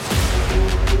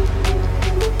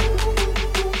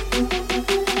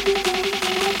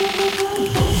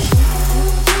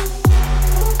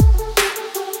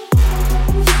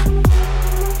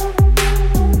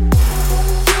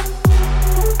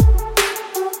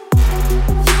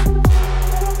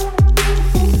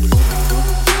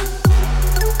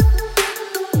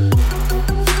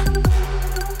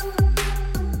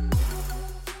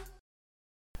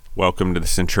Welcome to the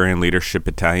Centurion Leadership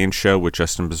Battalion Show with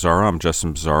Justin Bizzarro. I'm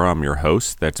Justin Bizzarro. I'm your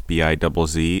host. That's Bizzarro.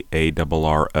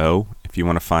 If you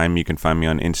want to find me, you can find me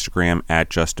on Instagram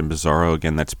at Justin Bizzarro.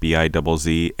 Again, that's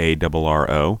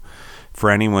Bizzarro.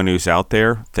 For anyone who's out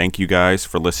there, thank you guys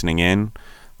for listening in.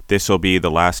 This will be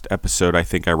the last episode I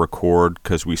think I record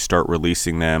because we start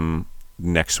releasing them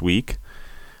next week.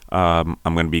 I'm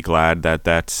going to be glad that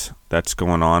that's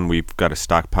going on. We've got a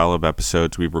stockpile of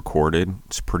episodes we've recorded.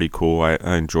 It's pretty cool. I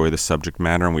enjoy the subject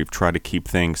matter, and we've tried to keep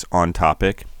things on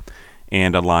topic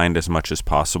and aligned as much as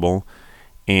possible.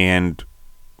 And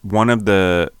one of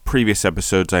the previous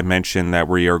episodes I mentioned that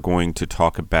we are going to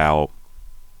talk about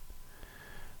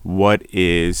what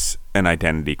is an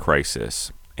identity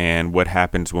crisis and what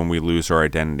happens when we lose our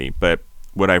identity. But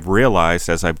what I've realized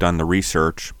as I've done the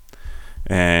research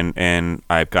and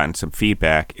I've gotten some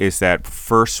feedback is that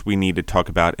first we need to talk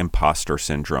about imposter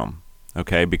syndrome,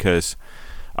 okay? Because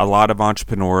a lot of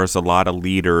entrepreneurs, a lot of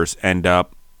leaders end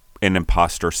up in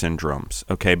imposter syndromes,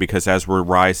 okay? Because as we're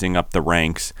rising up the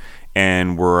ranks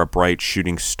and we're a bright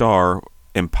shooting star,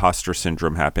 imposter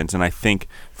syndrome happens. And I think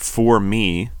for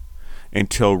me,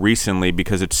 until recently,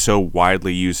 because it's so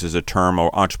widely used as a term, or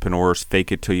entrepreneurs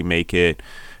fake it till you make it,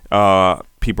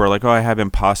 people are like, oh, I have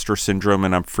imposter syndrome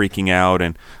and I'm freaking out.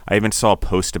 And I even saw a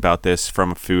post about this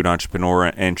from a food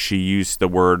entrepreneur, and she used the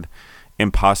word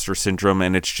imposter syndrome,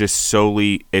 and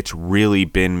it's really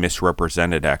been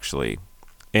misrepresented, actually.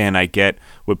 And I get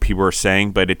what people are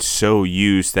saying, but it's so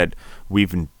used that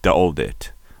we've dulled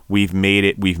it. We've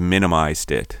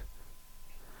minimized it.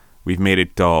 We've made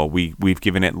it dull. We've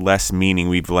given it less meaning.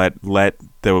 We've let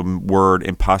the word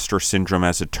imposter syndrome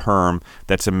as a term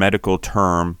that's a medical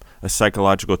term, a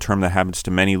psychological term that happens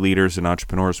to many leaders and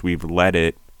entrepreneurs. We've let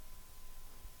it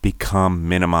become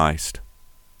minimized.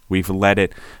 We've let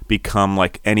it become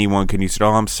like anyone can use it.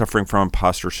 Oh, I'm suffering from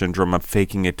imposter syndrome. I'm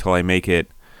faking it till I make it.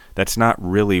 That's not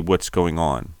really what's going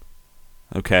on.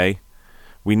 Okay?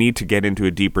 We need to get into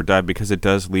a deeper dive because it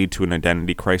does lead to an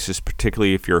identity crisis,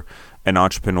 particularly if you're an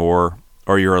entrepreneur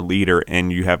or you're a leader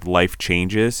and you have life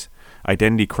changes.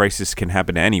 Identity crisis can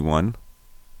happen to anyone,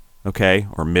 okay,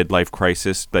 or midlife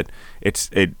crisis, but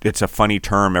it's a funny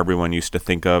term everyone used to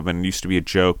think of and it used to be a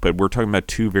joke, but we're talking about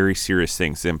two very serious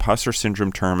things. The imposter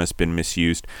syndrome term has been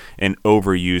misused and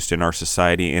overused in our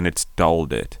society, and it's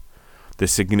dulled it. The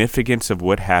significance of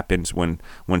what happens when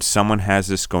someone has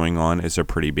this going on is a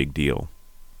pretty big deal.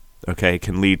 Okay, it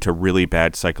can lead to really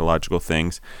bad psychological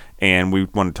things. And we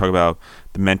want to talk about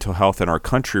the mental health in our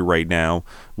country right now.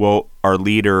 Well, our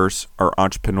leaders, our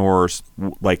entrepreneurs,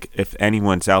 like if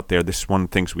anyone's out there, this is one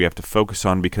of the things we have to focus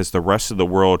on because the rest of the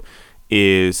world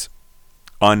is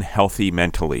unhealthy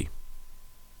mentally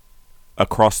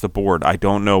across the board. I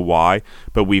don't know why,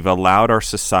 but we've allowed our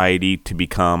society to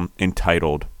become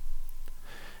entitled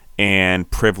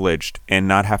and privileged and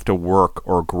not have to work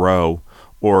or grow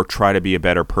or try to be a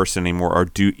better person anymore, or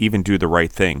do the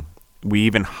right thing. We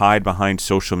even hide behind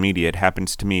social media. It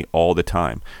happens to me all the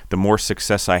time. The more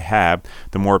success I have,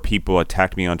 the more people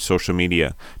attack me on social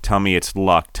media. Tell me it's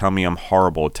luck. Tell me I'm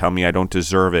horrible. Tell me I don't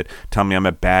deserve it. Tell me I'm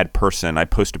a bad person. I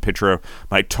post a picture of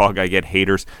my dog. I get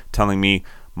haters telling me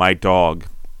my dog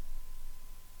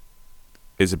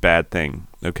is a bad thing,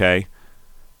 okay?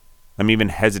 I'm even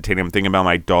hesitating. I'm thinking about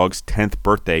my dog's 10th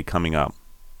birthday coming up,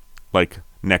 like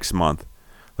next month.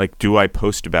 Like, do I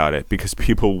post about it? Because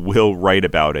people will write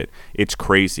about it. It's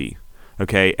crazy.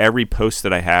 Okay? Every post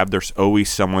that I have, there's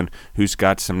always someone who's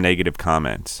got some negative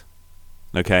comments.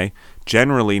 Okay?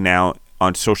 Generally now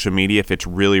on social media, if it's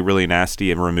really, really nasty,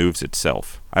 it removes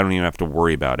itself. I don't even have to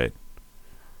worry about it.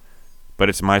 But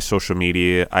it's my social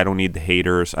media. I don't need the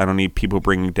haters. I don't need people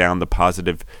bringing down the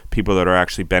positive people that are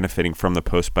actually benefiting from the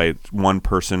post by one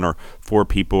person or four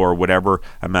people or whatever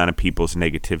amount of people's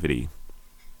negativity.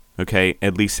 Okay,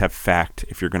 at least have fact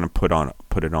if you're going to put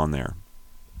it on there.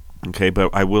 Okay, but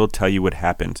I will tell you what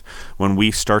happens when we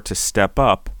start to step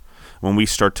up, when we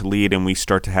start to lead and we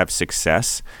start to have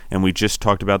success. And we just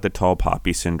talked about the tall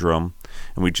poppy syndrome,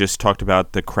 and we just talked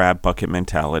about the crab bucket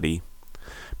mentality.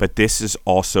 But this is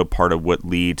also part of what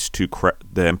leads to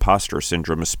the imposter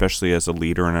syndrome, especially as a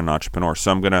leader and an entrepreneur.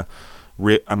 So I'm gonna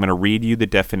read you the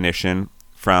definition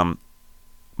from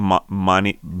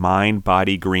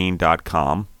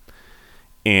mindbodygreen.com.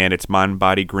 And it's Mind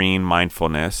Body Green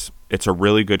Mindfulness. It's a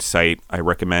really good site. I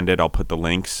recommend it. I'll put the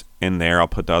links in there. I'll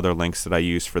put the other links that I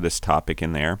use for this topic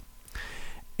in there.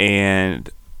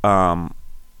 And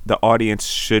the audience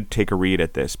should take a read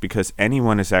at this because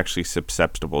anyone is actually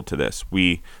susceptible to this.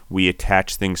 We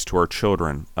attach things to our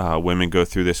children. Women go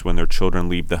through this when their children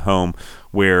leave the home,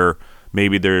 where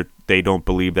maybe they don't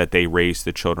believe that they raised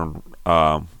the children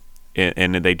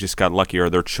and they just got lucky, or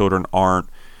their children aren't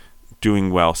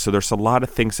doing well. So there's a lot of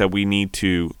things that we need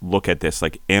to look at this.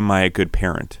 Like, am I a good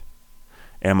parent?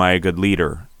 Am I a good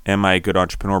leader? Am I a good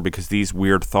entrepreneur? Because these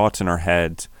weird thoughts in our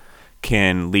heads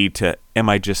can lead to, am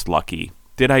I just lucky?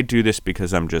 Did I do this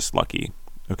because I'm just lucky?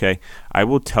 Okay. I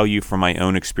will tell you from my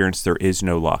own experience, there is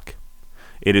no luck.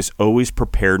 It is always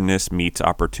preparedness meets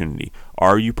opportunity.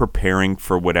 Are you preparing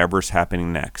for whatever's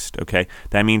happening next? Okay.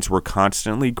 That means we're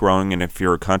constantly growing. And if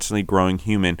you're a constantly growing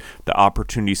human, the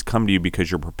opportunities come to you because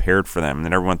you're prepared for them. And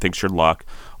then everyone thinks you're luck,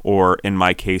 or in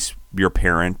my case, your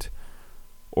parent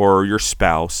or your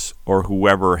spouse or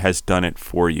whoever has done it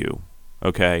for you.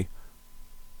 Okay.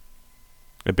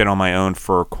 I've been on my own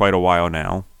for quite a while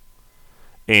now.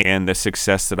 And the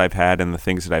success that I've had and the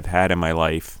things that I've had in my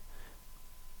life,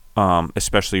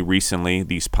 especially recently,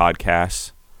 these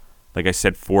podcasts, like I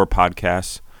said, 4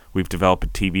 podcasts. We've developed a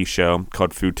TV show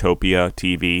called Foodtopia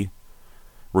TV.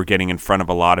 We're getting in front of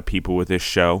a lot of people with this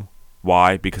show.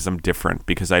 Why? Because I'm different.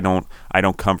 Because I don't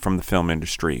come from the film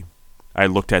industry. I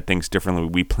looked at things differently.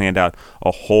 We planned out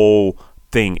a whole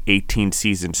thing, 18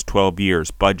 seasons, 12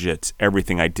 years, budgets,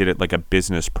 everything. I did it like a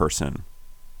business person.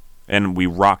 And we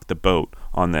rocked the boat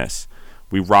on this.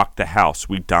 We rocked the house.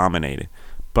 We dominated.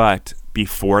 But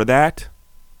before that,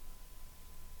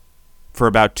 for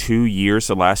about 2 years,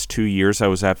 the last 2 years I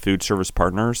was at Food Service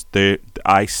Partners,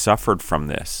 I suffered from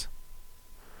this.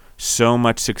 So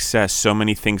much success, so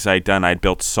many things I'd done. I'd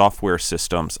built software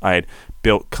systems. I'd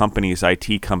built companies,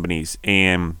 IT companies.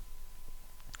 And,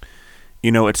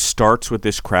 it starts with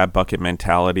this crab bucket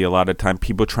mentality. A lot of time,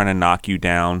 people trying to knock you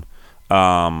down,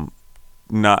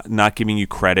 not giving you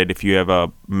credit. If you have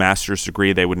a master's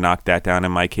degree, they would knock that down.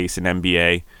 In my case, an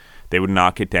MBA, they would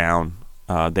knock it down.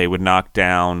 They would knock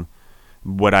down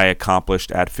what I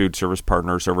accomplished at Food Service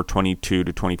Partners over 22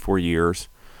 to 24 years.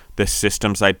 The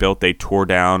systems I built, they tore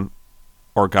down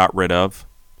or got rid of.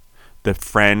 The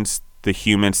friends, the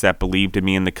humans that believed in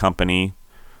me in the company,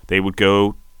 they would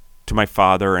go to my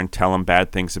father and tell him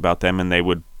bad things about them, and they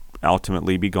would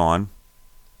ultimately be gone.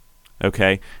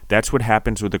 Okay? That's what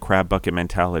happens with the crab bucket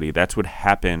mentality. That's what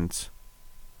happens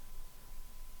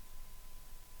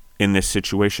in this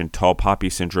situation. Tall poppy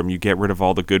syndrome. You get rid of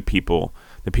all the good people.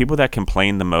 The people that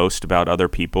complain the most about other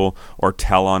people or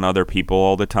tell on other people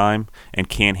all the time and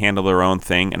can't handle their own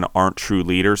thing and aren't true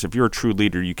leaders. If you're a true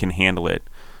leader, you can handle it.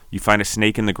 You find a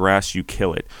snake in the grass, you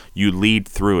kill it. You lead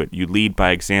through it. You lead by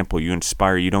example. You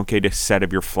inspire. You don't get a set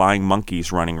of your flying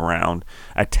monkeys running around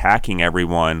attacking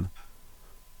everyone.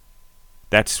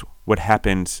 That's what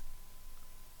happens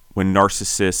when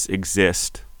narcissists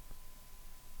exist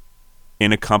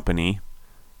in a company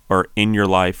or in your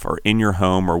life or in your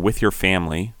home or with your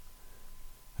family.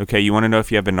 Okay, you want to know if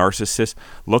you have a narcissist?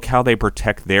 Look how they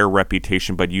protect their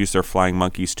reputation but use their flying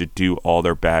monkeys to do all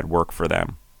their bad work for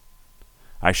them.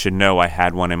 I should know. I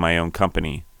had one in my own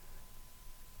company.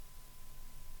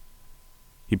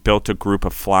 He built a group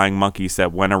of flying monkeys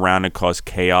that went around and caused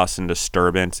chaos and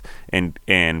disturbance and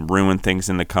ruined things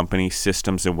in the company,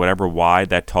 systems and whatever. Why?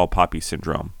 That tall poppy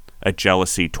syndrome. A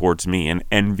jealousy towards me, an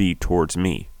envy towards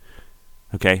me.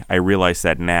 Okay, I realize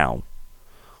that now.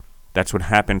 That's what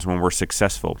happens when we're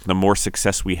successful. The more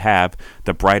success we have,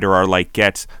 the brighter our light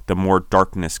gets, the more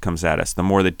darkness comes at us, the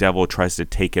more the devil tries to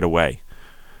take it away.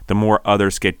 The more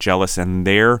others get jealous and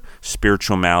their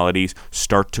spiritual maladies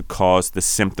start to cause the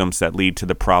symptoms that lead to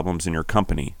the problems in your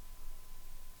company.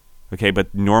 Okay,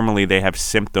 but normally they have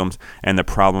symptoms and the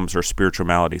problems are spiritual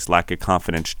maladies, lack of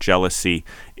confidence, jealousy,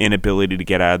 inability to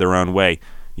get out of their own way,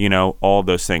 all of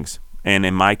those things. And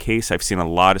in my case, I've seen a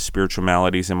lot of spiritual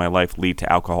maladies in my life lead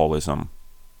to alcoholism.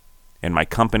 In my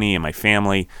company, in my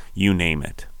family, you name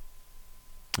it.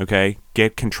 Okay?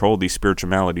 Get control of these spiritual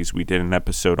maladies. We did an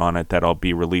episode on it that'll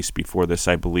be released before this,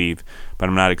 I believe. But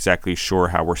I'm not exactly sure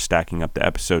how we're stacking up the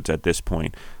episodes at this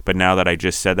point. But now that I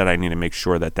just said that, I need to make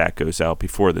sure that goes out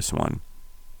before this one.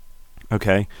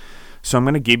 Okay? So I'm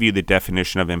going to give you the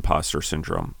definition of imposter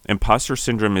syndrome. Imposter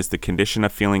syndrome is the condition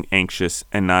of feeling anxious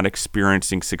and not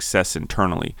experiencing success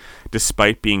internally,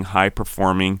 despite being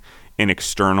high-performing in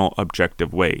external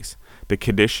objective ways. The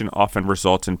condition often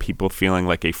results in people feeling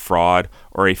like a fraud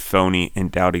or a phony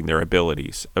and doubting their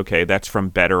abilities. Okay, that's from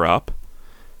Better Up.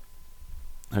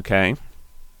 Okay.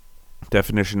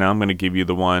 Definition, now I'm going to give you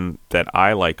the one that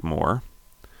I like more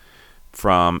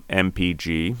from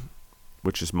MPG,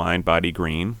 which is Mind, Body,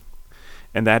 Green.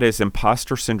 And that is,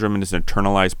 imposter syndrome is an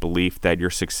internalized belief that your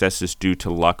success is due to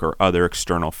luck or other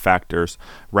external factors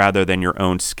rather than your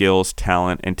own skills,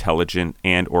 talent, intelligence,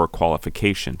 and or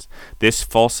qualifications. This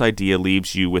false idea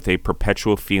leaves you with a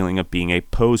perpetual feeling of being a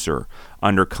poser,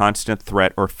 under constant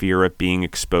threat or fear of being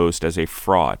exposed as a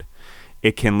fraud.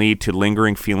 It can lead to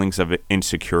lingering feelings of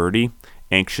insecurity,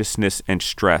 anxiousness, and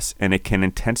stress, and it can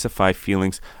intensify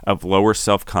feelings of lower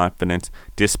self-confidence,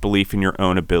 disbelief in your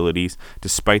own abilities,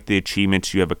 despite the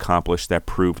achievements you have accomplished that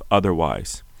prove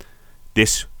otherwise.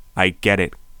 This, I get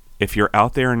it. If you're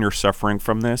out there and you're suffering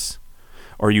from this,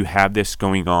 or you have this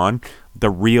going on, the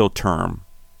real term,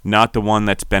 not the one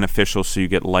that's beneficial so you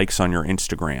get likes on your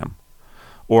Instagram,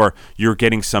 or you're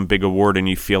getting some big award and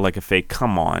you feel like a fake,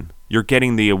 come on. You're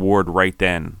getting the award right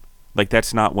then. Like,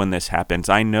 that's not when this happens.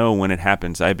 I know when it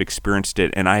happens. I've experienced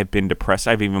it, and I have been depressed.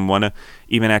 I've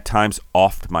even at times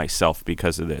offed myself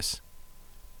because of this.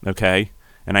 Okay?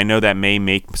 And I know that may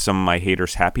make some of my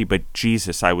haters happy, but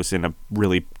Jesus, I was in a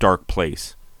really dark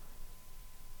place.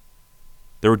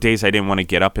 There were days I didn't want to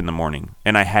get up in the morning,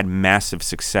 and I had massive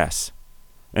success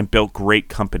and built great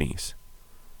companies.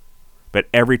 But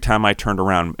every time I turned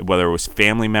around, whether it was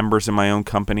family members in my own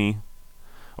company,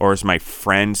 or as my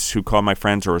friends who call my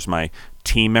friends, or as my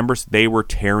team members, they were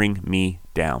tearing me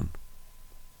down.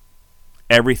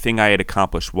 Everything I had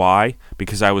accomplished. Why?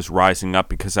 Because I was rising up,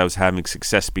 because I was having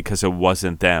success, because it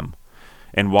wasn't them.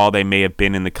 And while they may have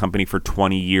been in the company for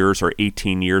 20 years or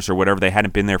 18 years or whatever, they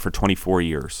hadn't been there for 24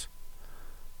 years.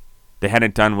 They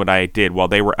hadn't done what I did while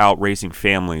they were out raising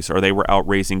families, or they were out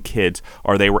raising kids,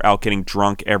 or they were out getting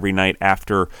drunk every night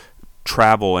after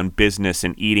travel and business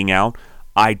and eating out.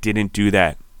 I didn't do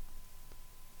that.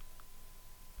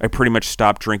 I pretty much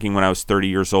stopped drinking when I was 30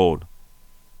 years old.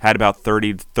 Had about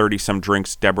 30 some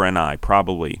drinks, Deborah and I,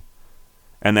 probably.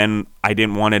 And then I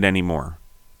didn't want it anymore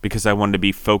because I wanted to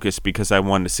be focused, because I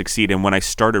wanted to succeed. And when I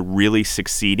started really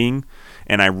succeeding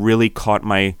and I really caught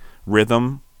my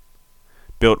rhythm,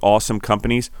 built awesome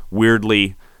companies,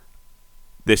 weirdly,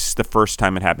 this is the first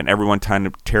time it happened. Everyone trying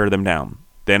to tear them down.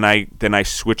 Then I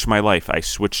switched my life. I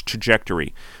switched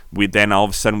trajectory. Then all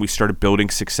of a sudden we started building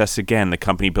success again. The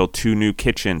company built 2 new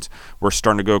kitchens. We're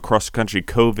starting to go across the country.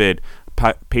 COVID,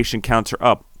 patient counts are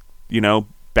up.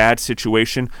 Bad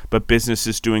situation, but business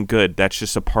is doing good. That's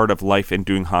just a part of life and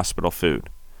doing hospital food.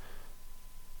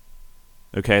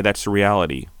 Okay, that's the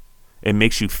reality. It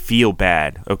makes you feel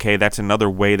bad. Okay, that's another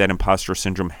way that imposter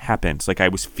syndrome happens. Like, I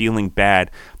was feeling bad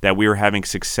that we were having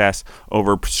success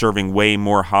over serving way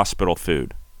more hospital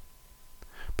food.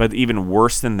 But even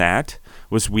worse than that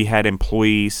was we had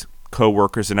employees,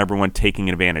 coworkers, and everyone taking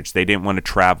advantage. They didn't want to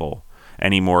travel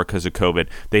anymore because of COVID.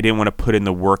 They didn't want to put in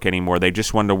the work anymore. They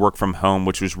just wanted to work from home,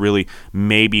 which was really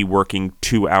maybe working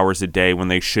 2 hours a day when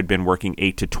they should have been working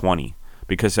 8 to 20.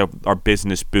 Because of our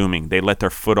business booming. They let their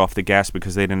foot off the gas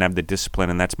because they didn't have the discipline,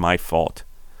 and that's my fault.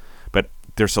 But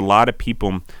there's a lot of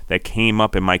people that came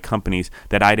up in my companies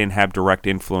that I didn't have direct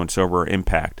influence over or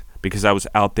impact, because I was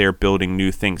out there building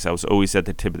new things. I was always at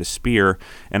the tip of the spear,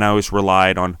 and I always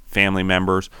relied on family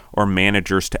members or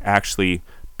managers to actually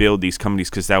build these companies,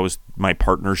 because that was my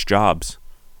partner's jobs.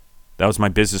 That was my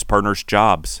business partner's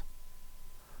jobs.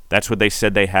 That's what they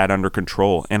said they had under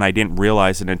control, and I didn't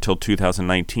realize it until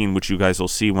 2019, which you guys will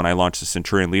see when I launch the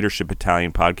Centurion Leadership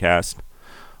Battalion podcast,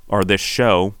 or this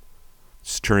show,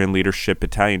 Centurion Leadership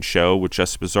Battalion show with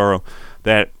Just Bizzarro,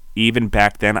 that even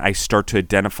back then I start to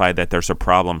identify that there's a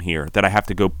problem here, that I have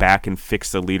to go back and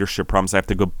fix the leadership problems. I have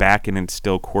to go back and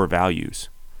instill core values.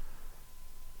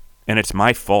 And it's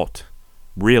my fault.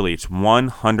 Really, it's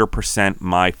 100%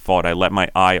 my fault. I let my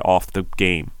eye off the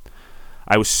game.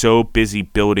 I was so busy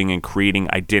building and creating,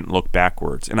 I didn't look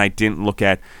backwards. And I didn't look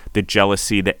at the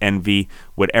jealousy, the envy,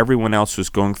 what everyone else was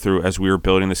going through as we were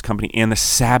building this company, and the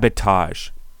sabotage.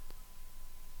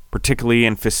 Particularly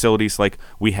in facilities like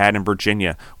we had in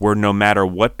Virginia, where no matter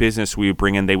what business we would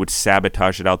bring in, they would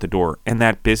sabotage it out the door. And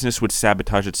that business would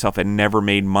sabotage itself and never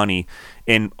made money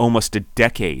in almost a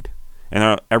decade.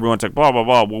 And everyone's like, blah, blah,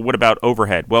 blah. Well, what about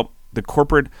overhead? Well, the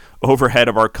corporate overhead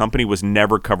of our company was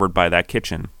never covered by that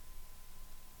kitchen.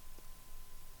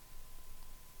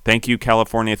 Thank you,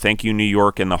 California. Thank you, New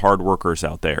York, and the hard workers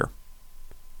out there.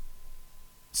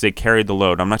 So they carried the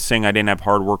load. I'm not saying I didn't have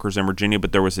hard workers in Virginia,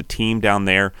 but there was a team down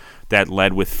there that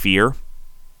led with fear,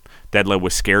 that led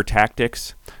with scare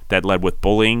tactics, that led with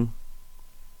bullying,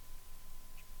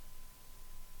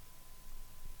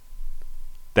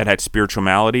 that had spiritual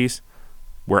maladies,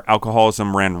 where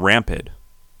alcoholism ran rampant.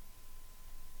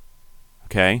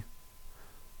 Okay?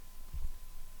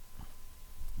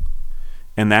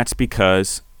 And that's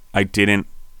because I didn't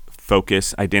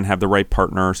focus. I didn't have the right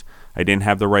partners. I didn't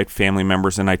have the right family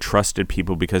members, and I trusted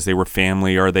people because they were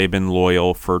family, or they've been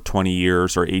loyal for 20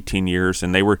 years or 18 years,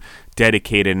 and they were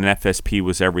dedicated, and FSP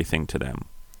was everything to them.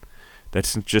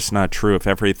 That's just not true. If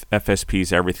FSP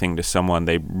is everything to someone,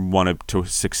 they want to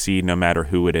succeed no matter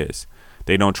who it is.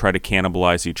 They don't try to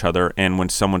cannibalize each other. And when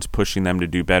someone's pushing them to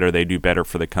do better, they do better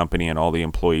for the company and all the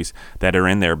employees that are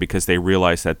in there, because they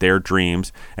realize that their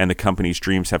dreams and the company's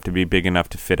dreams have to be big enough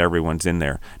to fit everyone's in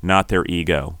there, not their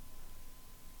ego.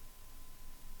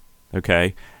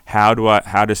 Okay? How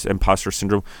does imposter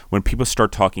syndrome, when people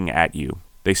start talking at you,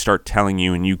 they start telling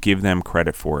you and you give them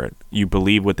credit for it. You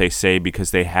believe what they say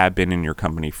because they have been in your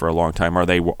company for a long time, or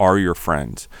they are your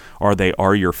friends, or they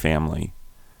are your family.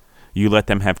 You let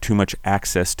them have too much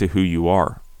access to who you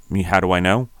are. I mean, how do I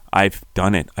know? I've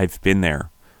done it. I've been there.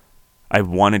 I've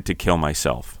wanted to kill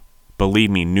myself.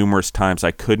 Believe me, numerous times. I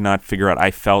could not figure out.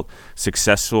 I felt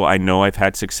successful. I know I've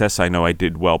had success. I know I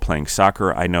did well playing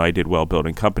soccer. I know I did well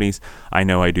building companies. I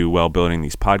know I do well building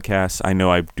these podcasts. I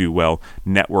know I do well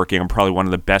networking. I'm probably one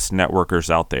of the best networkers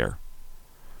out there.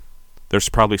 There's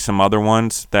probably some other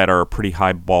ones that are pretty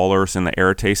high ballers in the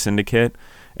Arete Syndicate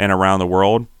and around the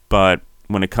world. But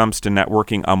when it comes to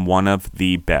networking, I'm one of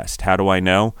the best. How do I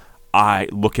know? I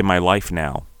look at my life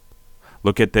now.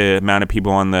 Look at the amount of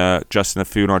people on the Justin the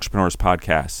Food Entrepreneurs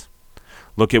podcast.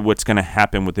 Look at what's going to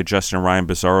happen with the Justin and Ryan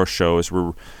Bizzarro show as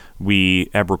we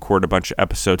have recorded a bunch of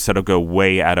episodes that'll go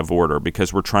way out of order,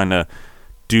 because we're trying to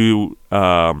do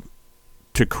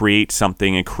to create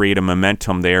something and create a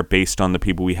momentum there based on the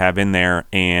people we have in there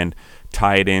and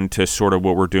tie it into sort of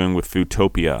what we're doing with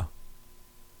Foodtopia.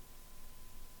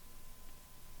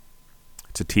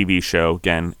 It's a TV show,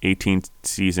 again, 18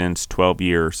 seasons, 12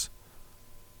 years.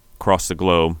 Across the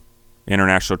globe,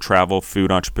 international travel,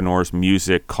 food entrepreneurs,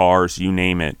 music, cars, you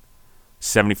name it.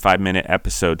 75-minute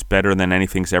episodes, better than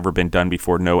anything's ever been done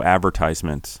before. No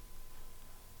advertisements.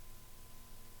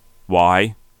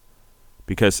 Why?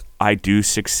 Because I do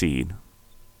succeed.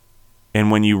 And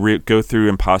when you go through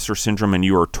imposter syndrome and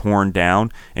you are torn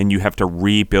down and you have to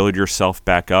rebuild yourself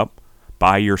back up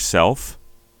by yourself,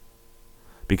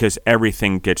 because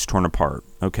everything gets torn apart,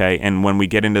 okay? And when we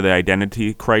get into the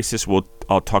identity crisis,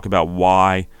 I'll talk about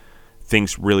why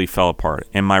things really fell apart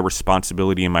and my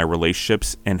responsibility in my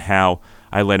relationships and how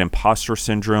I let imposter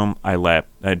syndrome, I let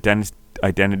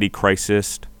identity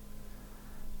crisis,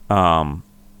 and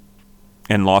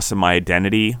loss of my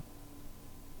identity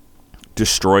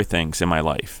destroy things in my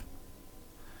life,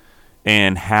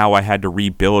 and how I had to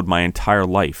rebuild my entire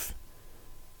life,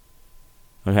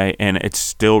 okay? And it's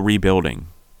still rebuilding.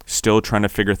 Still trying to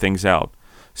figure things out.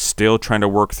 Still trying to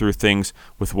work through things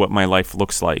with what my life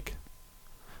looks like.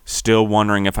 Still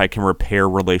wondering if I can repair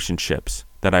relationships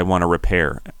that I want to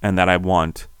repair and that I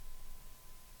want.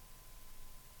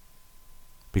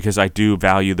 Because I do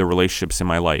value the relationships in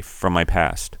my life from my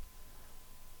past.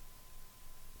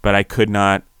 But I could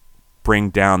not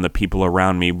bring down the people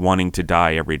around me wanting to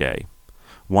die every day.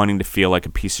 Wanting to feel like a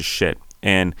piece of shit.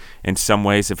 And in some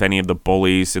ways, if any of the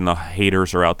bullies and the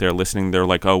haters are out there listening, they're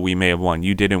like, oh, we may have won.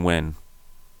 You didn't win.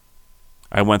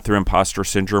 I went through imposter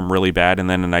syndrome really bad and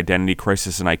then an identity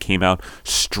crisis, and I came out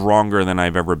stronger than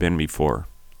I've ever been before.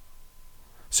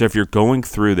 So if you're going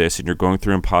through this and you're going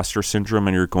through imposter syndrome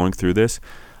and you're going through this,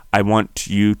 I want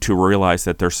you to realize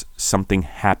that there's something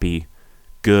happy,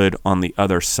 good on the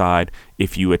other side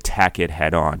if you attack it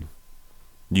head on.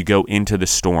 You go into the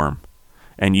storm.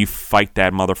 And you fight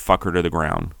that motherfucker to the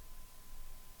ground.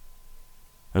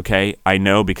 Okay? I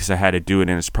know, because I had to do it,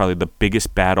 and it's probably the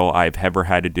biggest battle I've ever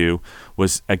had to do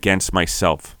was against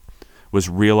myself. Was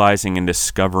realizing and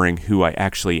discovering who I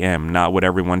actually am, not what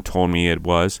everyone told me it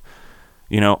was.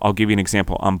 You know, I'll give you an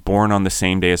example. I'm born on the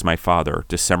same day as my father,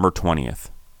 December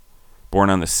 20th. Born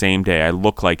on the same day. I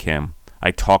look like him. I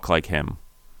talk like him.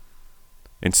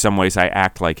 In some ways, I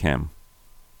act like him.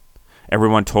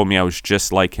 Everyone told me I was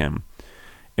just like him.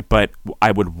 But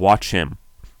I would watch him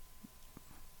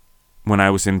when I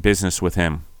was in business with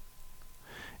him.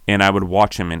 And I would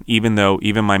watch him. And even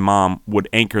my mom would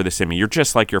anchor this in me. You're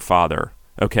just like your father.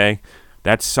 Okay?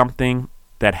 That's something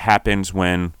that happens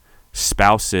when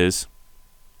spouses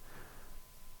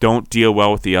don't deal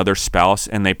well with the other spouse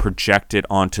and they project it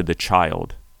onto the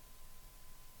child.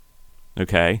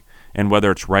 Okay? And whether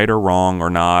it's right or wrong or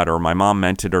not, or my mom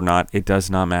meant it or not, it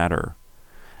does not matter.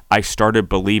 I started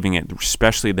believing it,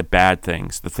 especially the bad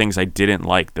things, the things I didn't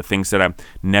like, the things that I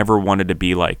never wanted to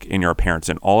be like in your parents.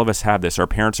 And all of us have this. Our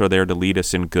parents are there to lead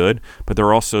us in good, but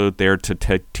they're also there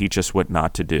to teach us what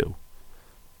not to do.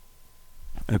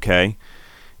 Okay?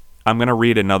 I'm going to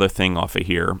read another thing off of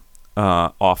here,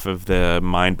 off of the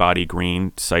Mind Body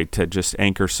Green site to just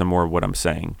anchor some more of what I'm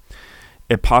saying.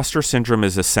 Imposter syndrome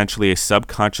is essentially a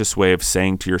subconscious way of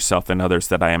saying to yourself and others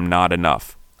that I am not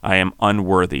enough. I am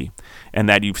unworthy, and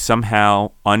that you've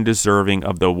somehow undeserving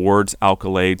of the awards,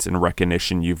 accolades, and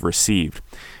recognition you've received.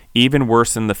 Even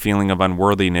worse than the feeling of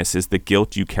unworthiness is the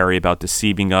guilt you carry about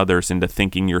deceiving others into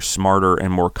thinking you're smarter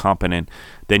and more competent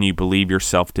than you believe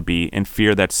yourself to be, and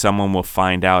fear that someone will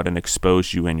find out and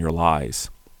expose you and your lies.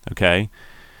 Okay?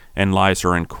 And lies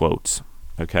are in quotes.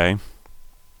 Okay?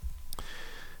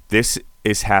 This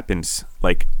happens.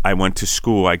 Like, I went to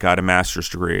school, I got a master's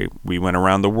degree, we went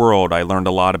around the world, I learned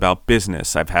a lot about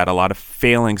business, I've had a lot of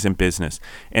failings in business,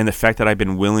 and the fact that I've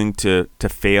been willing to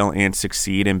fail and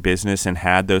succeed in business and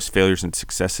had those failures and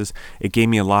successes, it gave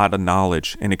me a lot of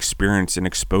knowledge and experience and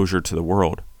exposure to the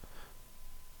world.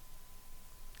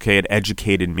 Okay, it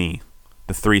educated me.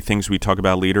 The three things we talk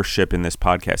about leadership in this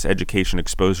podcast: education,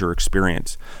 exposure,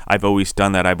 experience. I've always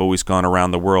done that. I've always gone around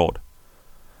the world.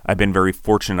 I've been very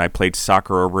fortunate. I played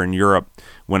soccer over in Europe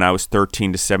when I was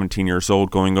 13 to 17 years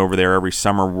old, going over there every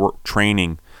summer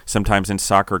training, sometimes in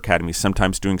soccer academies,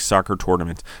 sometimes doing soccer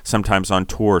tournaments, sometimes on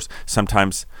tours,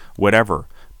 sometimes whatever.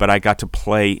 But I got to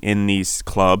play in these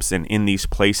clubs and in these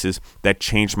places that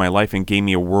changed my life and gave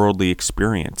me a worldly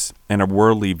experience and a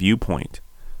worldly viewpoint.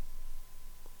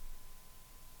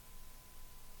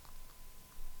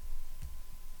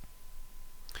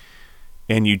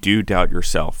 And you do doubt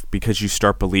yourself because you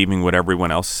start believing what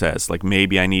everyone else says. Like,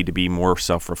 maybe I need to be more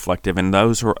self-reflective. And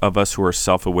those of us who are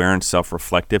self-aware and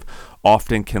self-reflective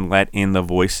often can let in the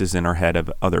voices in our head of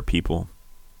other people.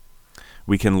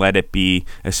 We can let it be,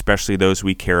 especially those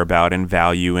we care about and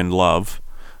value and love.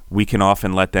 We can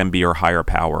often let them be our higher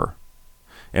power.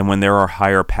 And when they're our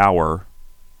higher power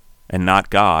and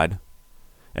not God,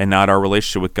 and not our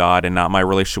relationship with God, and not my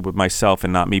relationship with myself,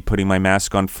 and not me putting my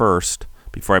mask on first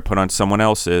before I put on someone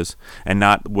else's, and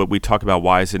not what we talk about,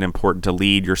 why is it important to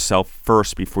lead yourself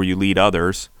first before you lead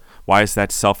others? Why is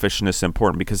that selfishness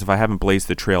important? Because if I haven't blazed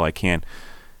the trail, I can't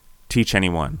teach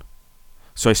anyone.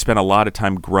 So I spent a lot of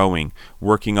time growing,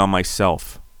 working on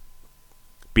myself,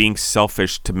 being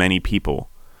selfish to many people.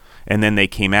 And then they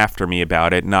came after me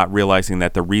about it, not realizing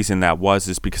that the reason that was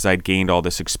is because I'd gained all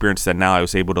this experience that now I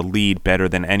was able to lead better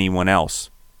than anyone else.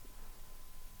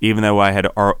 Even though I had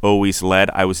always led,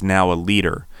 I was now a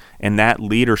leader. And that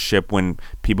leadership, when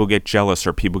people get jealous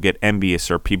or people get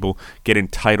envious or people get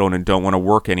entitled and don't want to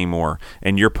work anymore,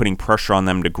 and you're putting pressure on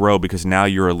them to grow because now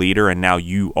you're a leader and now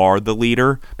you are the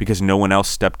leader because no one else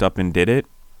stepped up and did it,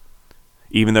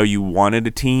 even though you wanted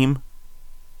a team,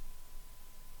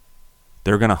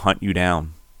 they're going to hunt you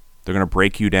down. They're going to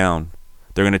break you down.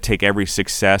 They're going to take every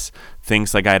success,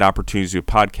 things like I had opportunities with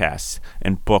podcasts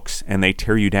and books, and they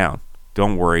tear you down.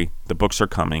 Don't worry, the books are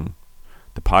coming.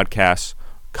 The podcast's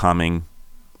coming.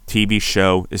 TV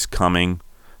show is coming.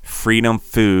 Freedom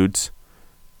Foods,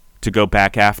 to go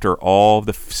back after all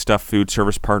the stuff Food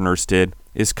Service Partners did,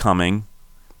 is coming.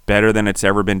 Better than it's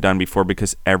ever been done before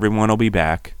because everyone will be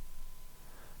back.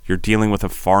 You're dealing with a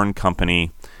foreign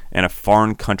company and a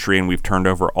foreign country, and we've turned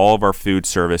over all of our food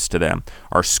service to them.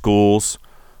 Our schools,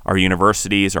 our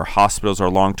universities, our hospitals, our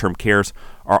long-term cares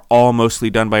are all mostly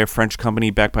done by a French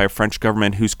company backed by a French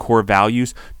government whose core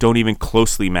values don't even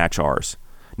closely match ours.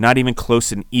 Not even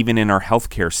close, and even in our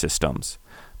healthcare systems.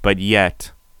 But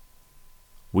yet,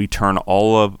 we're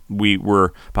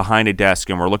behind a desk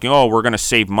and we're looking, we're going to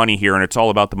save money here and it's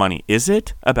all about the money. Is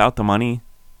it about the money?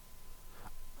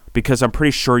 Because I'm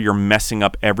pretty sure you're messing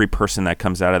up every person that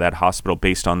comes out of that hospital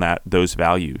based on those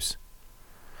values.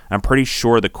 I'm pretty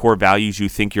sure the core values you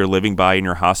think you're living by in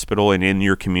your hospital and in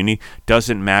your community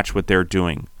doesn't match what they're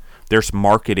doing. There's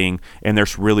marketing, and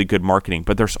there's really good marketing,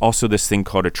 but there's also this thing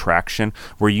called attraction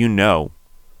where we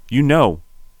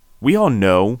all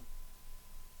know.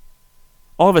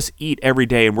 All of us eat every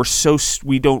day, and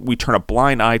we turn a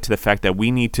blind eye to the fact that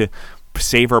we need to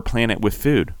save our planet with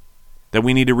food, that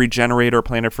we need to regenerate our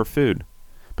planet for food,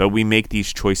 but we make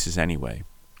these choices anyway.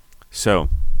 So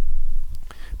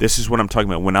this is what I'm talking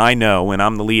about. When I know, and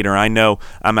I'm the leader, I know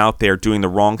I'm out there doing the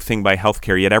wrong thing by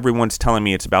healthcare, yet everyone's telling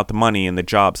me it's about the money and the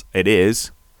jobs. It is.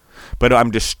 But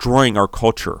I'm destroying our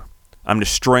culture. I'm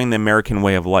destroying the American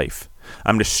way of life.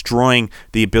 I'm destroying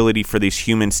the ability for these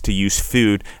humans to use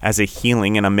food as a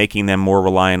healing, and I'm making them more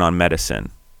reliant on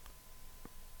medicine.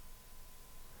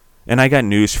 And I got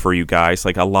news for you guys.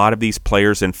 Like, a lot of these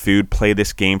players in food play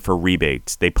this game for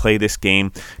rebates. They play this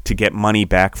game to get money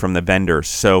back from the vendors.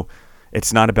 So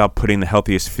it's not about putting the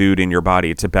healthiest food in your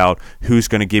body. It's about who's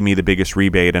going to give me the biggest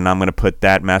rebate, and I'm going to put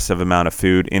that massive amount of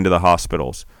food into the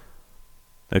hospitals.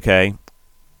 Okay?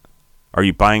 Are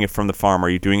you buying it from the farm? Are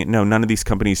you doing it? No, none of these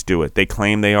companies do it. They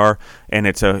claim they are, and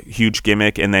it's a huge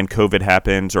gimmick, and then COVID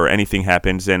happens or anything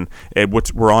happens, and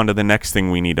we're on to the next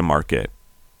thing we need to market.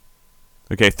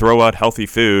 Okay, throw out healthy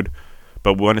food,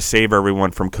 but we want to save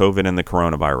everyone from COVID and the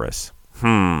coronavirus.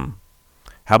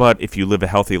 How How about if you live a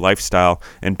healthy lifestyle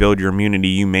and build your immunity,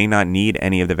 you may not need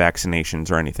any of the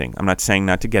vaccinations or anything. I'm not saying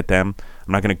not to get them.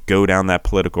 I'm not going to go down that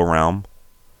political realm.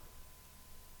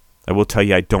 I will tell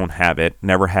you I don't have it.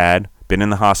 Never had. Been in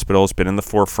the hospitals, been in the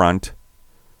forefront.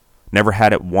 Never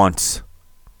had it once.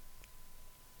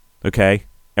 Okay?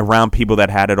 Around people that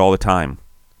had it all the time.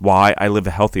 Why? I live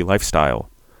a healthy lifestyle.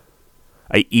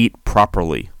 I eat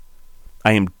properly.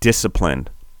 I am disciplined.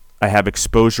 I have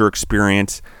exposure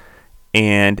experience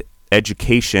and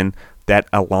education that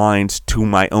aligns to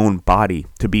my own body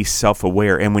to be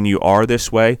self-aware. And when you are this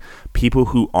way, people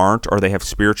who aren't, or they have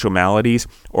spiritual maladies,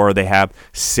 or they have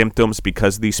symptoms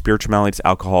because of these spiritual maladies,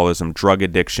 alcoholism, drug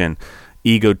addiction,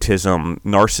 egotism,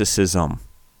 narcissism,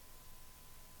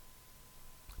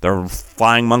 there are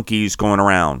flying monkeys going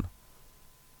around.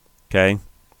 Okay?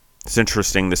 It's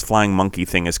interesting. This flying monkey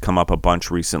thing has come up a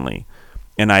bunch recently.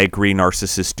 And I agree,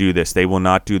 narcissists do this. They will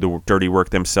not do the dirty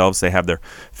work themselves. They have their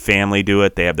family do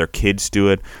it. They have their kids do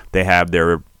it. They have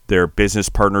their business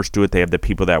partners do it. They have the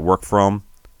people that work for them.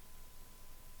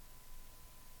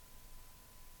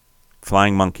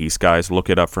 Flying monkeys, guys. Look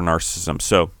it up for narcissism.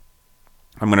 So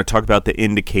I'm going to talk about the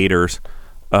indicators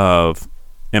of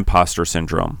imposter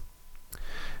syndrome.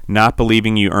 Not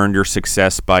believing you earned your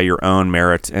success by your own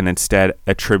merits and instead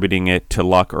attributing it to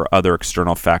luck or other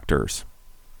external factors.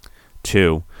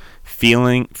 2,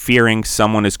 fearing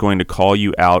someone is going to call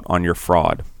you out on your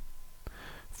fraud.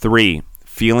 3,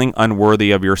 feeling unworthy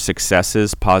of your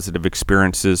successes, positive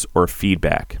experiences, or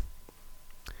feedback.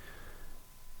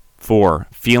 4,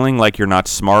 feeling like you're not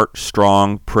smart,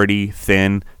 strong, pretty,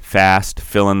 thin, fast,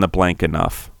 fill in the blank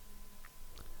enough.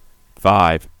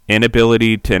 5,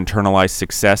 inability to internalize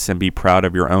success and be proud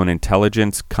of your own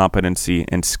intelligence, competency,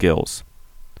 and skills.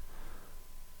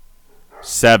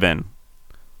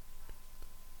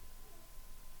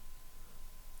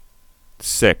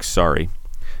 6,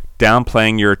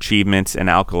 downplaying your achievements and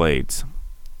accolades.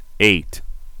 8,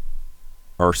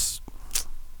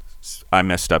 I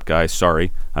messed up, guys,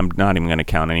 sorry. I'm not even going to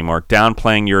count anymore.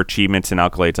 Downplaying your achievements and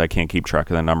accolades. I can't keep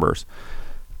track of the numbers.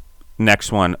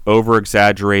 Next one,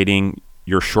 over-exaggerating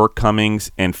your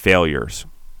shortcomings and failures.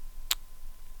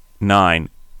 9,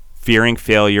 fearing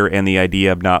failure and the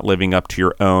idea of not living up to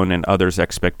your own and others'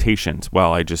 expectations.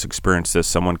 Well, I just experienced this.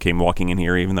 Someone came walking in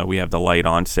here, even though we have the light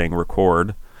on saying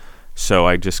record. So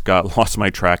I just lost my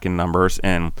track in numbers,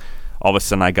 and all of a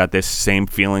sudden I got this same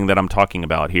feeling that I'm talking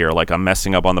about here, like I'm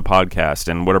messing up on the podcast,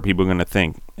 and what are people going to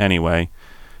think? Anyway,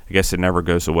 I guess it never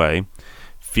goes away.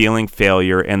 Feeling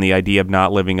failure and the idea of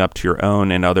not living up to your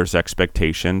own and others'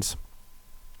 expectations.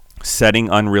 Setting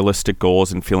unrealistic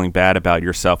goals and feeling bad about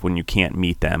yourself when you can't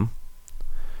meet them.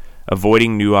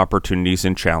 Avoiding new opportunities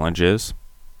and challenges.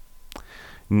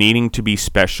 Needing to be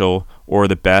special or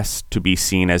the best to be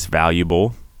seen as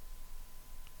valuable.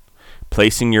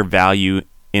 Placing your value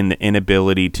in the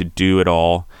inability to do it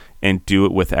all and do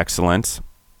it with excellence.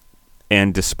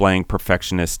 And displaying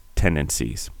perfectionist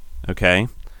tendencies. Okay?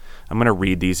 I'm going to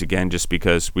read these again just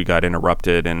because we got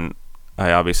interrupted, and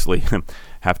I obviously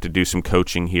have to do some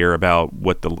coaching here about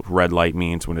what the red light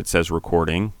means when it says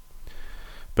recording.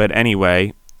 But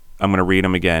anyway, I'm going to read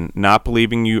them again. Not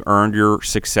believing you earned your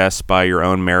success by your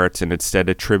own merits and instead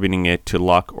attributing it to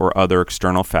luck or other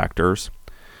external factors.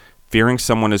 Fearing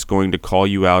someone is going to call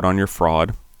you out on your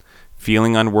fraud.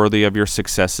 Feeling unworthy of your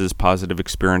successes, positive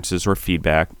experiences, or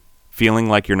feedback. Feeling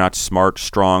like you're not smart,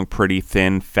 strong, pretty,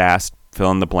 thin, fast, fill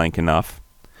in the blank enough.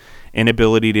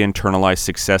 Inability to internalize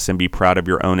success and be proud of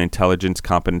your own intelligence,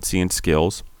 competency, and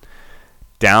skills.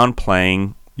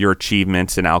 Downplaying your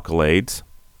achievements and accolades.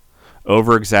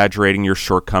 Over-exaggerating your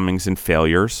shortcomings and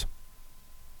failures.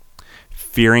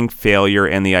 Fearing failure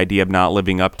and the idea of not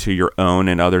living up to your own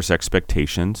and others'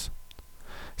 expectations.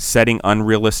 Setting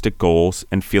unrealistic goals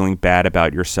and feeling bad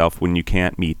about yourself when you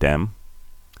can't meet them.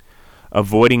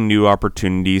 Avoiding new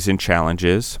opportunities and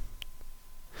challenges.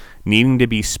 Needing to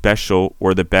be special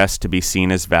or the best to be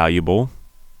seen as valuable.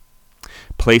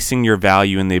 Placing your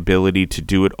value in the ability to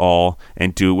do it all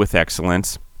and do it with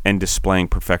excellence, and displaying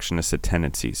perfectionist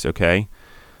tendencies, okay?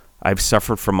 I've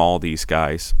suffered from all these,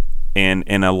 guys. And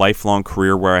in a lifelong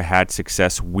career where I had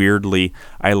success, weirdly,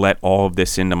 I let all of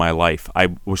this into my life.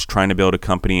 I was trying to build a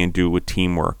company and do it with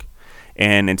teamwork.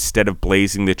 And instead of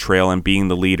blazing the trail and being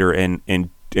the leader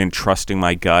and trusting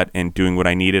my gut and doing what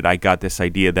I needed, I got this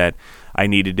idea that I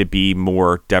needed to be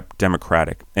more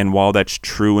democratic. And while that's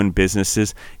true in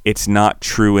businesses, it's not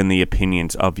true in the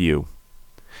opinions of you.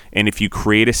 And if you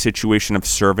create a situation of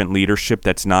servant leadership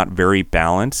that's not very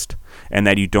balanced, and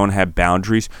that you don't have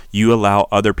boundaries, you allow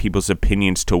other people's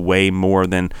opinions to weigh more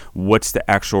than what's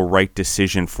the actual right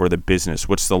decision for the business,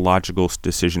 what's the logical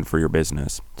decision for your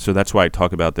business. So that's why I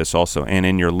talk about this also. And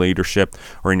in your leadership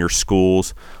or in your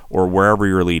schools or wherever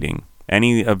you're leading,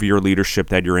 any of your leadership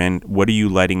that you're in, what are you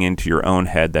letting into your own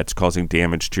head that's causing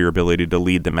damage to your ability to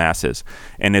lead the masses?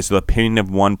 And is the opinion of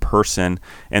one person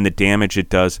and the damage it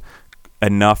does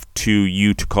enough to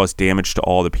you to cause damage to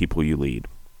all the people you lead?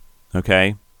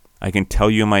 Okay? I can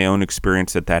tell you in my own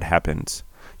experience that happens.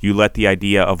 You let the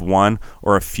idea of one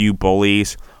or a few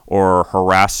bullies or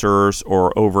harassers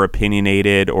or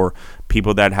over-opinionated or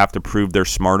people that have to prove they're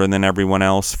smarter than everyone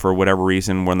else for whatever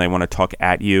reason when they want to talk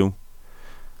at you.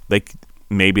 Like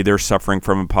maybe they're suffering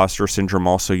from imposter syndrome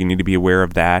also. You need to be aware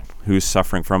of that. Who's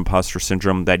suffering from imposter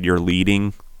syndrome that you're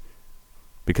leading?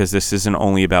 Because this isn't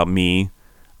only about me,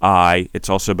 it's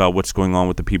also about what's going on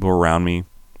with the people around me.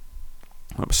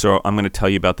 So I'm going to tell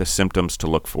you about the symptoms to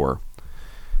look for.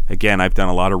 Again, I've done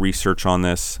a lot of research on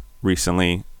this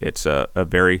recently. It's a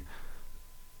very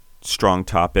strong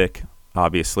topic.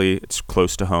 Obviously, it's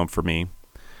close to home for me.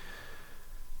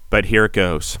 But here it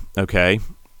goes, okay?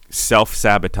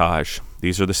 Self-sabotage.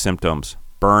 These are the symptoms.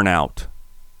 Burnout.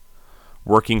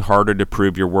 Working harder to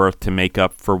prove your worth to make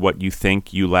up for what you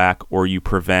think you lack or you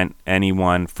prevent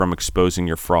anyone from exposing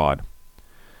your fraud.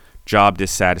 Job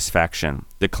dissatisfaction.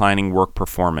 Declining work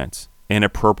performance.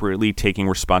 Inappropriately taking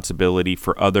responsibility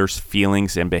for others'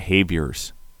 feelings and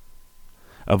behaviors.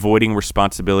 Avoiding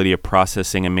responsibility of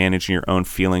processing and managing your own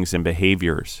feelings and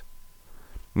behaviors.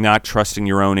 Not trusting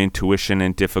your own intuition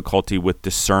and difficulty with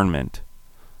discernment.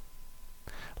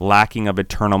 Lacking of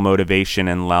internal motivation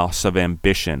and loss of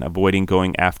ambition, avoiding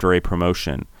going after a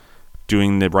promotion,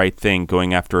 doing the right thing,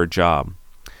 going after a job,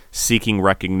 seeking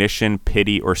recognition,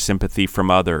 pity, or sympathy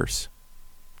from others.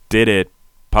 Did it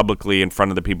publicly in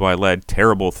front of the people I led.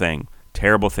 Terrible thing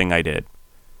I did.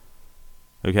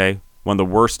 Okay? One of the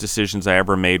worst decisions I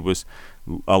ever made was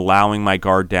allowing my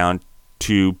guard down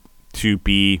to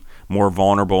be more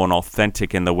vulnerable and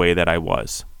authentic in the way that I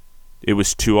was. It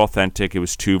was too authentic, it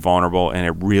was too vulnerable, and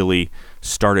it really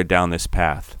started down this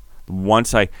path.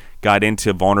 Once I got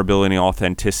into vulnerability and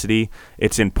authenticity,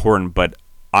 it's important, but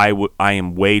I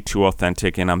am way too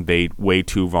authentic and I'm way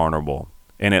too vulnerable.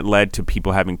 And it led to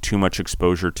people having too much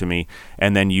exposure to me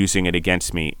and then using it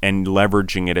against me and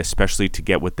leveraging it especially to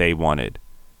get what they wanted.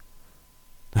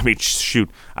 I mean, shoot,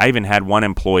 I even had one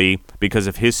employee, because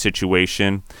of his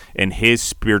situation and his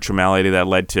spirituality that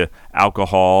led to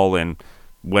alcohol and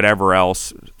whatever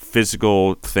else,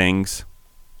 physical things,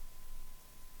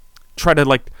 try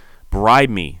to bribe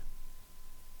me,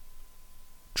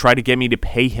 try to get me to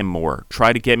pay him more,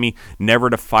 try to get me never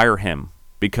to fire him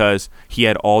because he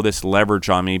had all this leverage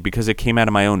on me because it came out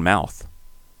of my own mouth.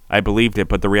 I believed it,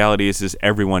 but the reality is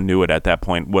everyone knew it at that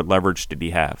point. What leverage did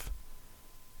he have?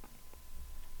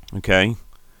 Okay?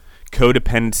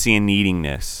 Codependency and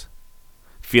neediness.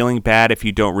 Feeling bad if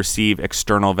you don't receive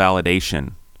external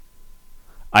validation.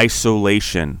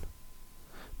 Isolation.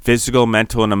 Physical,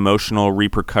 mental, and emotional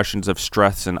repercussions of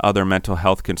stress and other mental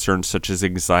health concerns such as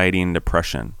anxiety and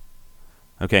depression.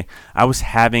 Okay? I was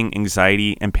having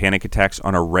anxiety and panic attacks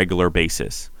on a regular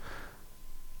basis.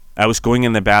 I was going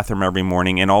in the bathroom every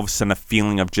morning, and all of a sudden a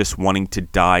feeling of just wanting to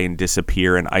die and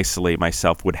disappear and isolate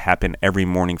myself would happen every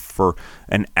morning for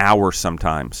an hour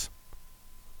sometimes.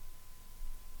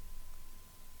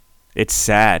 It's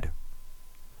sad.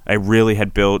 I really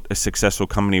had built a successful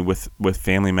company with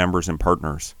family members and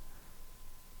partners.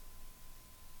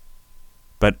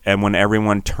 And when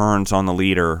everyone turns on the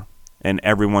leader and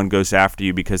everyone goes after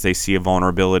you because they see a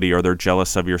vulnerability or they're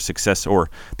jealous of your success or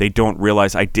they don't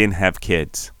realize I didn't have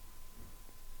kids.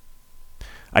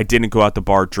 I didn't go out the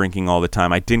bar drinking all the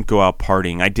time. I didn't go out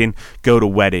partying. I didn't go to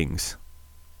weddings.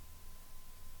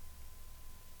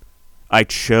 I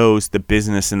chose the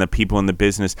business and the people in the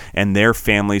business and their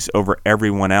families over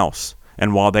everyone else.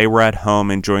 And while they were at home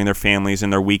enjoying their families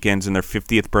and their weekends and their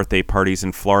 50th birthday parties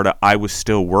in Florida, I was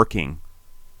still working.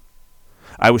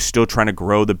 I was still trying to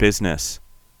grow the business.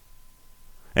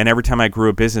 And every time I grew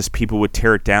a business, people would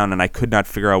tear it down and I could not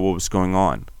figure out what was going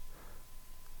on.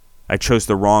 I chose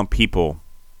the wrong people.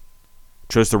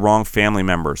 Chose the wrong family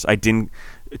members. I didn't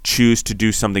choose to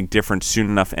do something different soon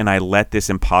enough, and I let this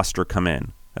imposter come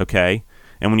in, okay?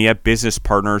 And when you have business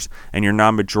partners and you're not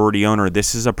a majority owner,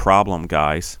 this is a problem,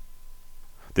 guys.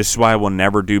 This is why I will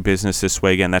never do business this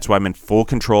way again. That's why I'm in full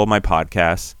control of my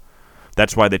podcast.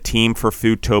 That's why the team for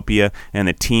Foodtopia and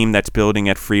the team that's building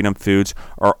at Freedom Foods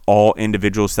are all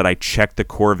individuals that I check the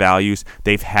core values.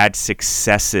 They've had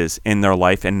successes in their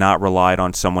life and not relied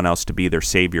on someone else to be their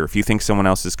savior. If you think someone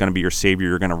else is going to be your savior,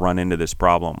 you're going to run into this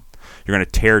problem. You're going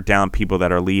to tear down people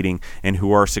that are leading and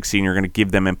who are succeeding. You're going to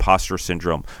give them imposter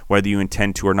syndrome, whether you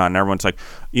intend to or not. And everyone's like,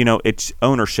 it's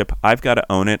ownership. I've got to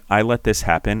own it. I let this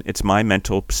happen. It's my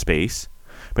mental space.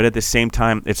 But at the same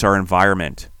time, it's our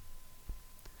environment.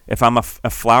 If a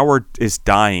flower is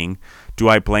dying, do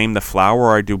I blame the flower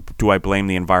or do I blame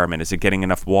the environment? Is it getting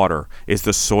enough water? Is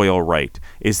the soil right?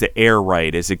 Is the air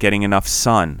right? Is it getting enough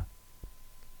sun?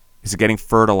 Is it getting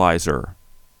fertilizer?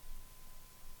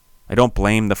 I don't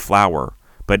blame the flower.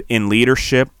 But in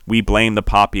leadership, we blame the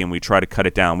poppy and we try to cut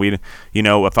it down.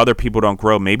 If other people don't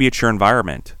grow, maybe it's your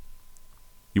environment.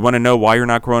 You want to know why you're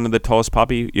not growing to the tallest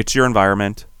poppy? It's your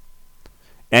environment.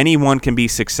 Anyone can be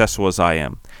successful as I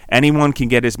am. Anyone can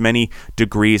get as many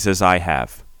degrees as I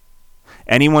have.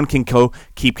 Anyone can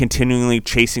keep continually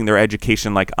chasing their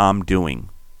education like I'm doing.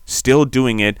 Still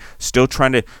doing it, still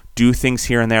trying to do things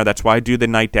here and there. That's why I do the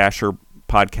Night Dasher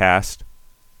podcast.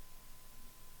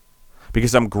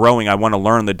 Because I'm growing. I want to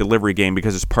learn the delivery game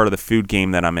because it's part of the food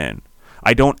game that I'm in.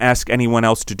 I don't ask anyone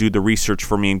else to do the research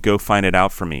for me and go find it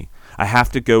out for me. I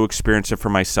have to go experience it for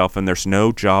myself, and there's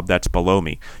no job that's below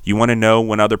me. You want to know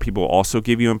when other people also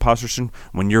give you imposter syndrome?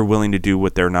 When you're willing to do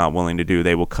what they're not willing to do,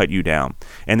 they will cut you down,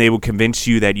 and they will convince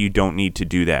you that you don't need to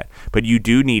do that. But you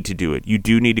do need to do it. You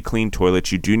do need to clean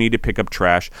toilets. You do need to pick up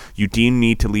trash. You do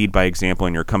need to lead by example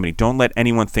in your company. Don't let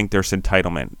anyone think there's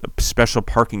entitlement. Special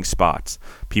parking spots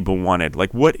people wanted.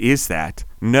 Like, what is that?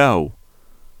 No.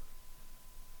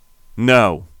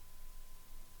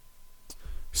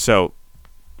 So,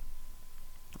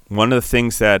 one of the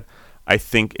things that I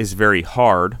think is very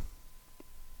hard,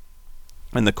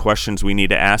 and the questions we need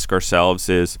to ask ourselves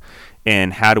is,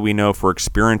 and how do we know if we're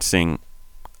experiencing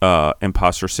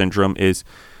imposter syndrome, is,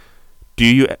 do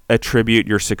you attribute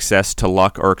your success to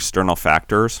luck or external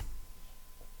factors?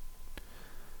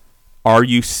 Are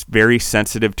you very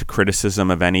sensitive to criticism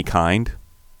of any kind?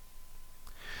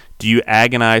 Do you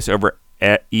agonize over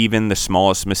even the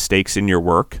smallest mistakes in your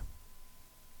work?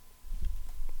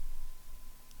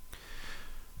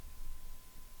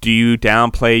 Do you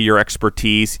downplay your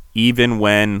expertise even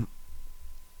when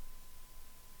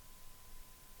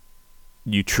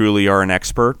you truly are an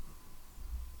expert?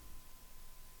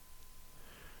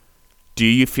 Do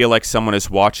you feel like someone is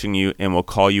watching you and will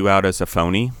call you out as a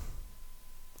phony?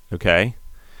 Okay.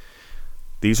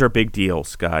 These are big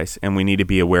deals, guys, and we need to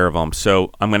be aware of them.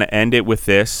 So I'm going to end it with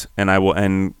this, and I will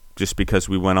end just because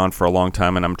we went on for a long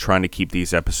time, and I'm trying to keep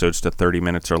these episodes to 30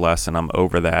 minutes or less, and I'm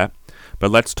over that. But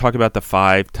let's talk about the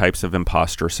 5 types of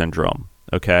imposter syndrome,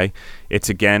 okay? It's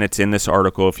in this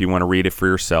article if you want to read it for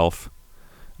yourself.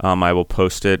 I will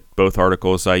post it, both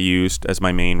articles I used as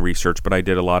my main research, but I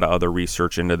did a lot of other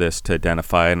research into this to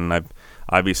identify it, and I've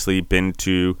obviously been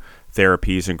to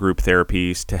therapies and group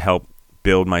therapies to help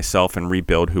build myself and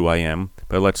rebuild who I am.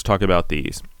 But let's talk about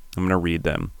these. I'm going to read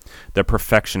them. The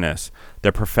perfectionist.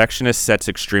 The perfectionist sets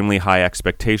extremely high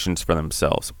expectations for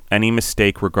themselves. Any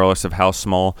mistake, regardless of how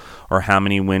small or how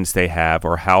many wins they have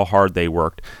or how hard they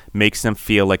worked, makes them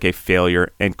feel like a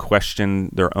failure and question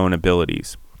their own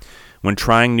abilities. When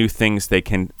trying new things, they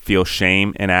can feel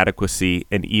shame, inadequacy,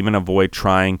 and even avoid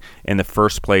trying in the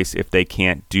first place if they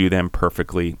can't do them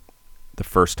perfectly the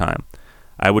first time.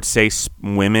 I would say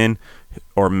women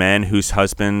or men whose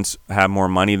husbands have more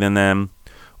money than them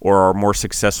or are more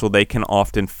successful, they can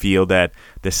often feel that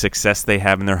the success they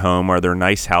have in their home or their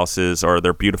nice houses or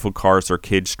their beautiful cars their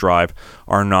kids drive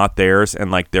are not theirs,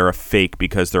 and like they're a fake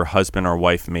because their husband or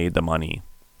wife made the money.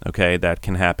 Okay, that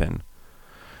can happen.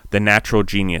 The natural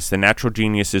genius. The natural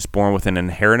genius is born with an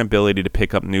inherent ability to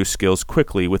pick up new skills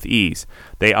quickly with ease.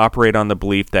 They operate on the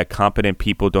belief that competent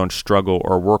people don't struggle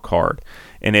or work hard,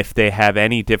 and if they have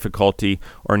any difficulty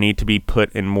or need to be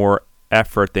put in more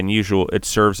effort than usual, it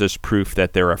serves as proof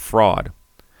that they're a fraud.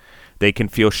 They can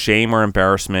feel shame or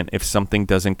embarrassment if something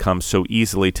doesn't come so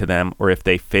easily to them or if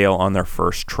they fail on their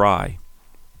first try.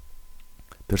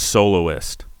 The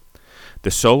soloist.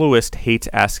 The soloist hates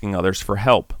asking others for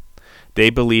help. They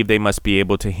believe they must be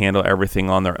able to handle everything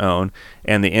on their own,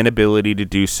 and the inability to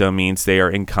do so means they are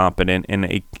incompetent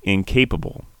and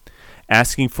incapable.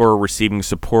 Asking for or receiving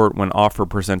support when offered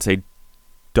presents a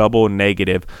double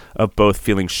negative of both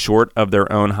feeling short of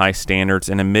their own high standards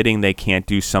and admitting they can't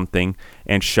do something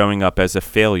and showing up as a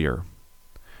failure.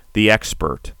 The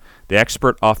expert. The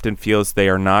expert often feels they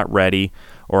are not ready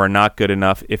or are not good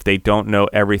enough if they don't know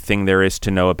everything there is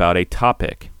to know about a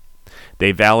topic.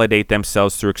 They validate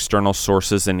themselves through external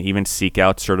sources and even seek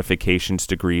out certifications,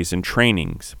 degrees, and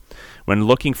trainings. When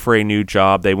looking for a new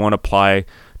job, they won't apply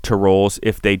to roles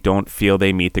if they don't feel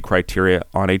they meet the criteria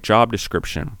on a job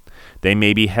description. They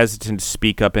may be hesitant to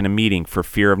speak up in a meeting for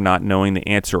fear of not knowing the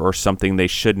answer or something they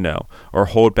should know, or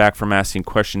hold back from asking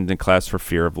questions in class for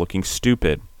fear of looking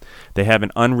stupid. They have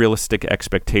an unrealistic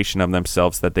expectation of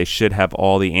themselves that they should have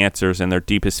all the answers, and their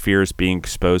deepest fear is being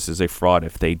exposed as a fraud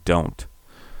if they don't.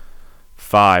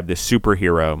 5. The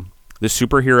superhero. The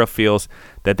superhero feels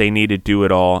that they need to do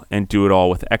it all and do it all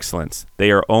with excellence.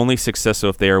 They are only successful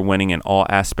if they are winning in all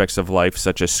aspects of life,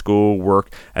 such as school,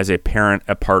 work, as a parent,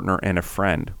 a partner, and a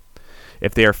friend.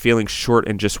 If they are feeling short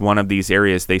in just one of these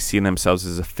areas, they see themselves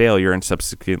as a failure and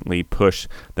subsequently push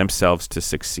themselves to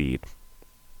succeed.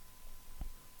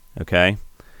 Okay?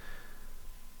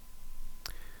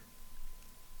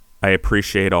 I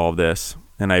appreciate all of this,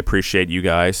 and I appreciate you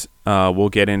guys. We'll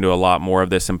get into a lot more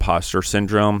of this imposter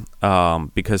syndrome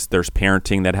because there's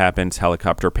parenting that happens,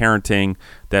 helicopter parenting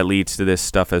that leads to this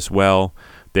stuff as well.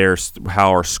 There's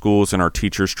how our schools and our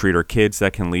teachers treat our kids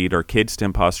that can lead our kids to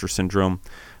imposter syndrome.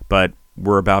 But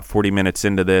we're about 40 minutes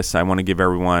into this. I want to give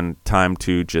everyone time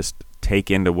to just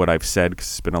take into what I've said because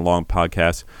it's been a long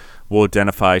podcast. We'll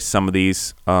identify some of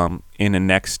these in the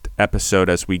next episode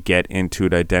as we get into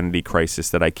the identity crisis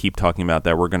that I keep talking about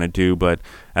that we're going to do. But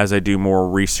as I do more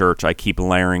research, I keep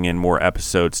layering in more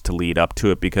episodes to lead up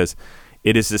to it because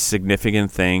it is a significant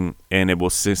thing and it will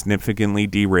significantly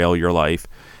derail your life.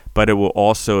 But it will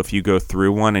also, if you go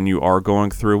through one and you are going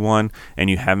through one and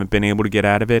you haven't been able to get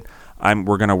out of it,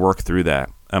 we're going to work through that.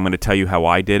 I'm going to tell you how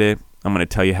I did it. I'm going to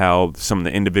tell you how some of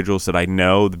the individuals that I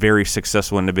know, the very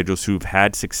successful individuals who've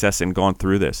had success and gone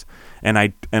through this. And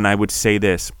I would say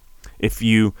this, if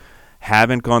you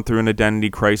haven't gone through an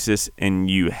identity crisis and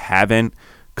you haven't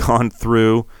gone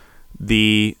through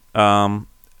the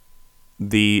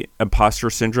imposter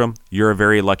syndrome, you're a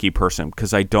very lucky person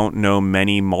because I don't know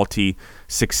many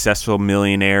multi-successful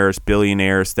millionaires,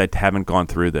 billionaires that haven't gone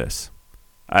through this.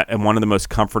 And one of the most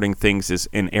comforting things is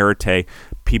in Arete,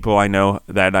 people I know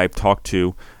that I've talked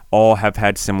to all have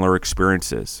had similar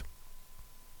experiences.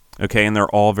 Okay, and they're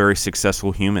all very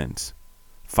successful humans.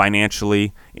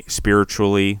 Financially,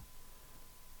 spiritually,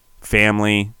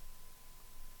 family,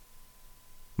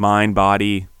 mind,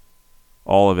 body,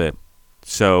 all of it.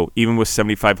 So even with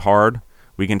 75 hard,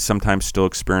 we can sometimes still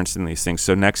experience these things.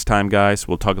 So next time, guys,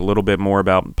 we'll talk a little bit more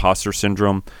about imposter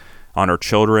syndrome on our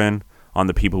children, on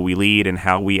the people we lead, and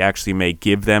how we actually may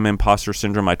give them imposter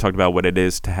syndrome. I talked about what it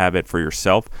is to have it for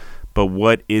yourself, but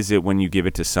what is it when you give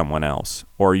it to someone else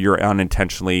or you're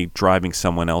unintentionally driving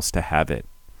someone else to have it?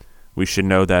 We should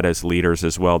know that as leaders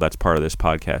as well. That's part of this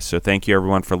podcast. So thank you,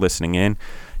 everyone, for listening in.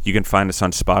 You can find us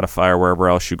on Spotify or wherever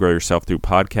else you grow yourself through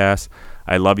podcasts.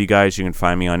 I love you guys. You can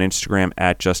find me on Instagram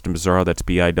at Justin Bizzarro. That's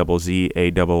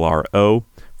BIZZARRO.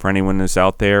 For anyone who's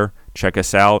out there, check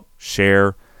us out,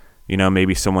 share.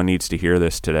 Maybe someone needs to hear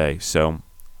this today. So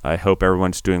I hope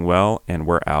everyone's doing well, and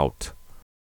we're out.